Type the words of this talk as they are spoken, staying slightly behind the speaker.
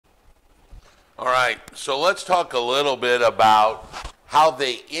All right, so let's talk a little bit about how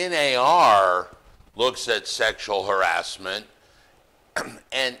the NAR looks at sexual harassment,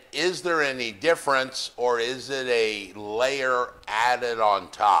 and is there any difference, or is it a layer added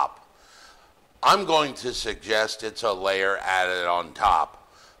on top? I'm going to suggest it's a layer added on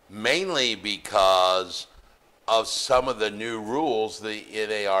top, mainly because of some of the new rules the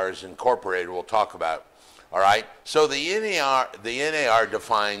NAR has incorporated. We'll talk about. All right. So the NAR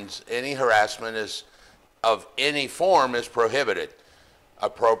defines any harassment as of any form as prohibited.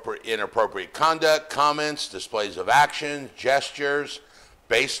 Inappropriate conduct, comments, displays of action, gestures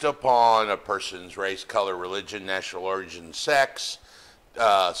based upon a person's race, color, religion, national origin, sex,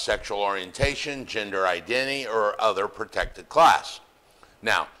 sexual orientation, gender identity, or other protected class.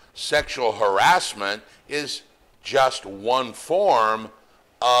 Now, sexual harassment is just one form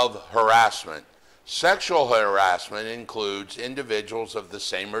of harassment. Sexual harassment includes individuals of the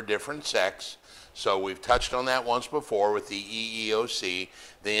same or different sex. So we've touched on that once before with the EEOC.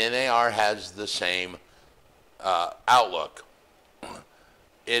 The NAR has the same outlook.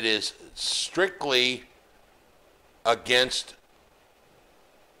 It is strictly against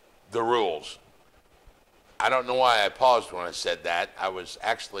the rules. I don't know why I paused when I said that. I was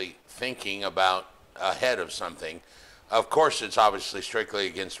actually thinking about ahead of something. Of course, it's obviously strictly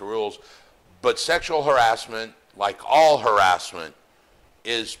against the rules, but sexual harassment, like all harassment,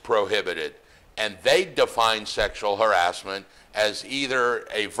 is prohibited. And they define sexual harassment as either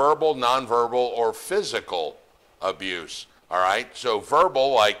a verbal, nonverbal, or physical abuse. All right? So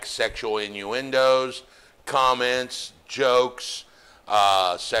verbal, like sexual innuendos, comments, jokes,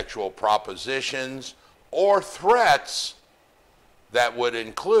 sexual propositions, or threats that would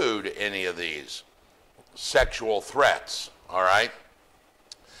include any of these. Sexual threats. All right?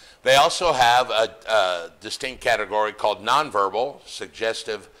 They also have a distinct category called nonverbal,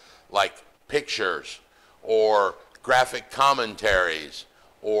 suggestive, like pictures or graphic commentaries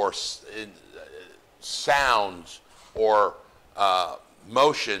or sounds or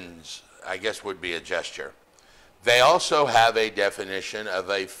motions, I guess would be a gesture. They also have a definition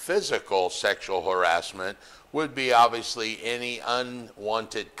of a physical sexual harassment, would be obviously any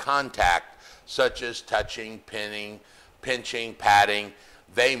unwanted contact, such as touching, pinching, patting.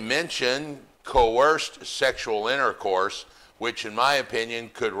 They mention coerced sexual intercourse, which in my opinion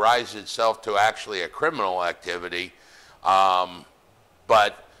could rise itself to actually a criminal activity.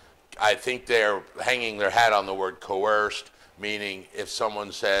 But I think they're hanging their hat on the word coerced, meaning if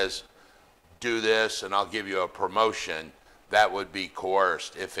someone says, do this and I'll give you a promotion, that would be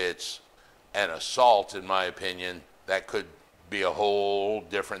coerced. If it's an assault, in my opinion, that could be a whole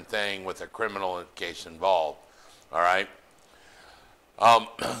different thing with a criminal case involved. All right?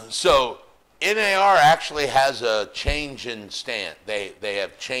 So NAR actually has a change in stance. They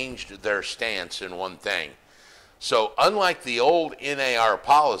have changed their stance in one thing. So unlike the old NAR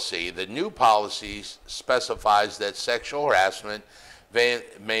policy, the new policy specifies that sexual harassment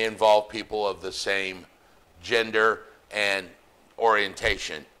may involve people of the same gender and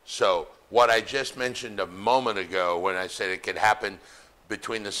orientation. So what I just mentioned a moment ago when I said it could happen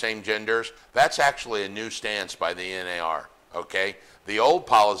between the same genders, that's actually a new stance by the NAR, okay? The old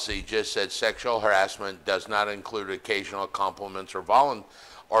policy just said sexual harassment does not include occasional compliments or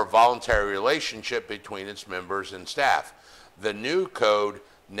voluntary relationship between its members and staff. The new code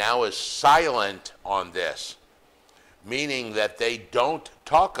now is silent on this, meaning that they don't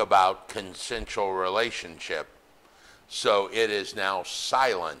talk about consensual relationship. So it is now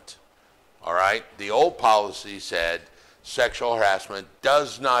silent, all right? The old policy said sexual harassment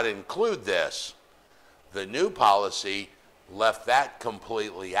does not include this. The new policy left that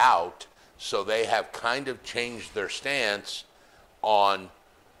completely out, so they have kind of changed their stance on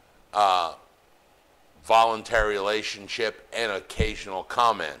voluntary relationship and occasional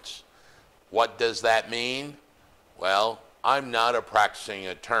comments. What does that mean? Well, I'm not a practicing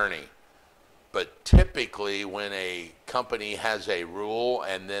attorney, but typically when a company has a rule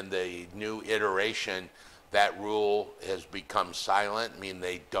and then the new iteration, that rule has become silent, meaning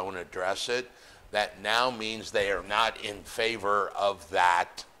they don't address it, that now means they are not in favor of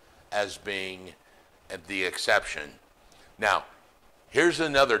that as being the exception. Now, here's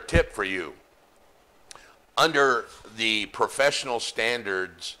another tip for you. Under the professional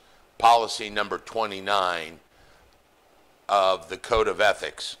standards policy number 29 of the Code of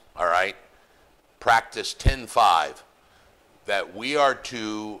Ethics, all right, practice 10.5, that we are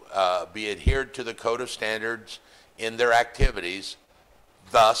to be adhered to the Code of Standards in their activities.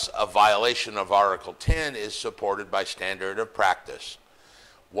 Thus, a violation of Article 10 is supported by standard of practice,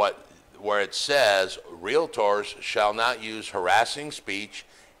 where it says, realtors shall not use harassing speech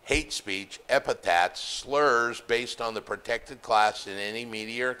hate speech, epithets, slurs based on the protected class in any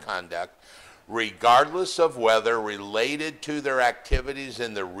media or conduct, regardless of whether related to their activities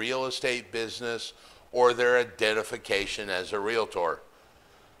in the real estate business or their identification as a realtor.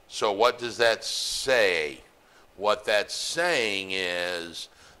 So what does that say? What that's saying is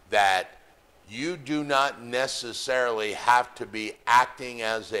that you do not necessarily have to be acting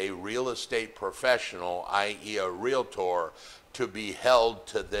as a real estate professional, i.e. a realtor, to be held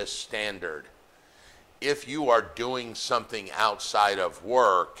to this standard. If you are doing something outside of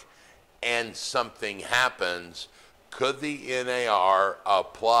work and something happens, could the NAR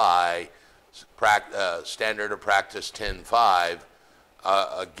apply Standard of Practice 10.5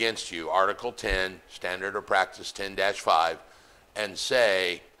 against you, Article 10, Standard of Practice 10-5, and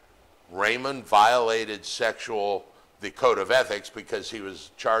say, Raymond violated the code of ethics because he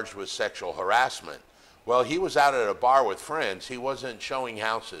was charged with sexual harassment. Well, he was out at a bar with friends. He wasn't showing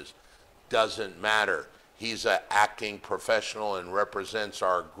houses. Doesn't matter. He's an acting professional and represents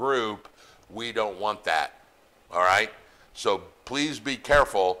our group. We don't want that. All right? So please be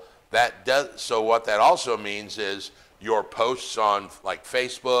careful. So what that also means is your posts on like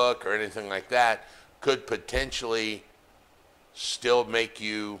Facebook or anything like that could potentially still make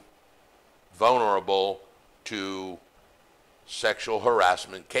you vulnerable to sexual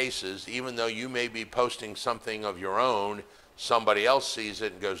harassment cases, even though you may be posting something of your own. Somebody else sees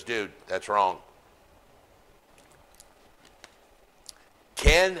it and goes, dude, that's wrong.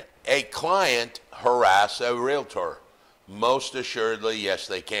 Can a client harass a realtor? Most assuredly, yes,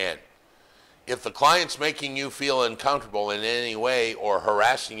 they can. If the client's making you feel uncomfortable in any way or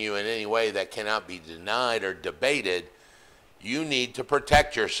harassing you in any way that cannot be denied or debated, you need to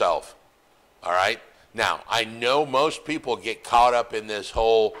protect yourself. All right? Now, I know most people get caught up in this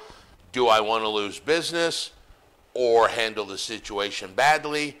whole, do I want to lose business or handle the situation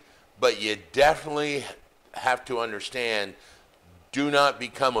badly? But you definitely have to understand, do not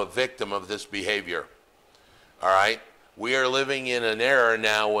become a victim of this behavior. All right? We are living in an era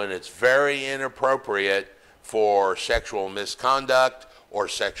now when it's very inappropriate for sexual misconduct or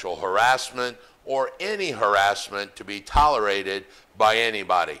sexual harassment or any harassment to be tolerated by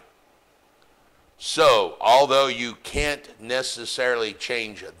anybody. So, although you can't necessarily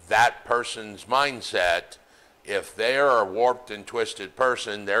change that person's mindset, if they are a warped and twisted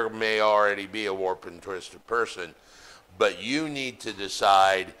person, there may already be a warped and twisted person, but you need to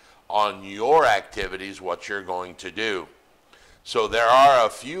decide on your activities what you're going to do. So there are a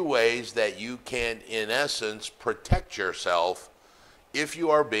few ways that you can, in essence, protect yourself if you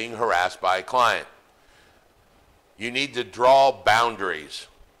are being harassed by a client. You need to draw boundaries.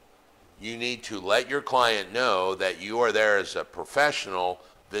 You need to let your client know that you are there as a professional.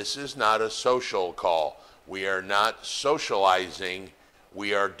 This is not a social call. We are not socializing.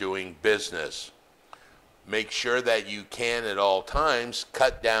 We are doing business. Make sure that you can at all times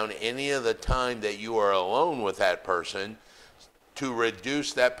cut down any of the time that you are alone with that person to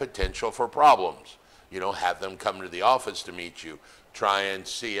reduce that potential for problems. You know, have them come to the office to meet you. Try and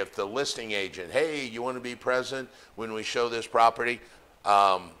see if the listing agent, hey, you want to be present when we show this property?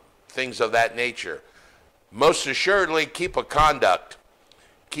 Things of that nature. Most assuredly, keep a conduct.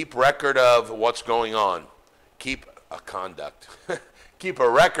 Keep record of what's going on. Keep a conduct. Keep a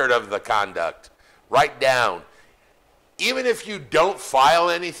record of the conduct. Write down. Even if you don't file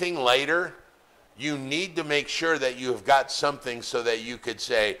anything later, you need to make sure that you have got something so that you could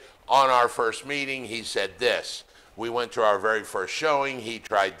say, on our first meeting, he said this. We went to our very first showing, he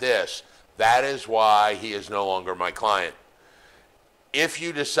tried this. That is why he is no longer my client. If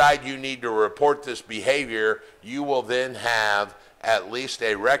you decide you need to report this behavior, you will then have at least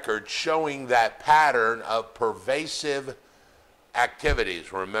a record showing that pattern of pervasive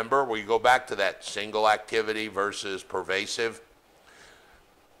activities. Remember, we go back to that single activity versus pervasive.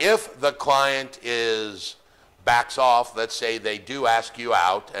 If the client backs off, let's say they do ask you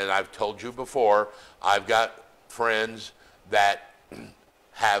out, and I've told you before, I've got friends that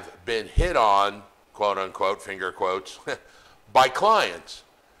have been hit on, quote unquote, finger quotes, by clients,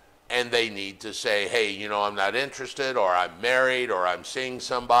 and they need to say, hey, you know, I'm not interested, or I'm married, or I'm seeing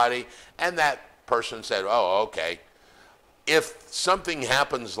somebody, and that person said, oh, okay. If something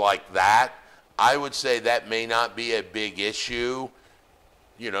happens like that, I would say that may not be a big issue.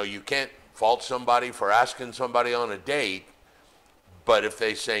 You know, you can't fault somebody for asking somebody on a date, but if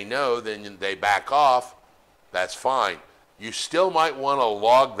they say no, then they back off, that's fine. You still might want to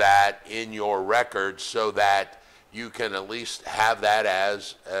log that in your record so that you can at least have that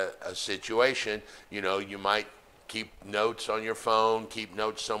as a situation. You know, you might keep notes on your phone, keep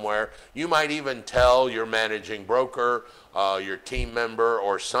notes somewhere. You might even tell your managing broker your team member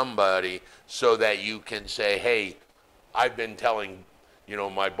or somebody, so that you can say, hey, I've been telling,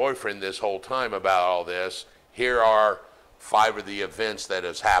 my boyfriend this whole time about all this. Here are 5 of the events that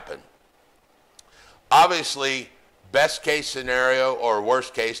has happened. Obviously, best case scenario or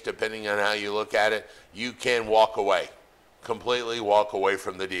worst case, depending on how you look at it, you can walk away, completely walk away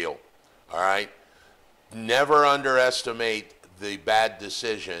from the deal. All right? Never underestimate the bad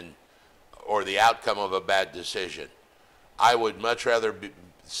decision or the outcome of a bad decision. I would much rather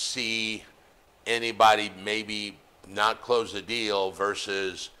see anybody maybe not close the deal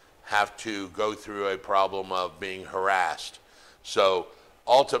versus have to go through a problem of being harassed. So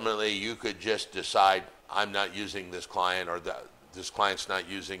ultimately, you could just decide, I'm not using this client, or this client's not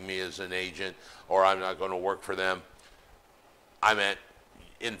using me as an agent, or I'm not going to work for them. I meant,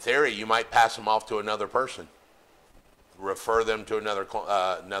 in theory, you might pass them off to another person, refer them to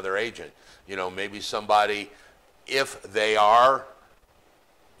another agent. Maybe somebody, if they are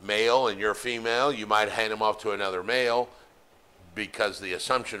male and you're female, you might hand them off to another male, because the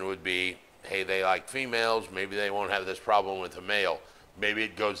assumption would be, hey, they like females, maybe they won't have this problem with a male. Maybe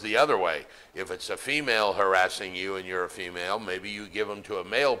it goes the other way. If it's a female harassing you and you're a female, maybe you give them to a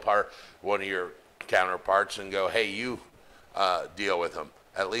male one of your counterparts, and go, hey, you deal with them.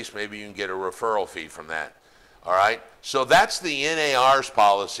 At least maybe you can get a referral fee from that. All right? So that's the NAR's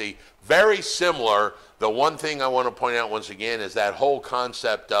policy. Very similar. The one thing I want to point out once again is that whole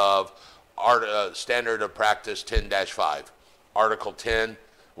concept of Standard of Practice 10-5. Article 10,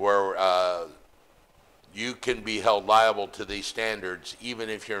 where you can be held liable to these standards even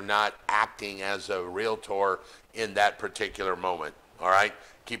if you're not acting as a realtor in that particular moment. All right?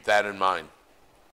 Keep that in mind.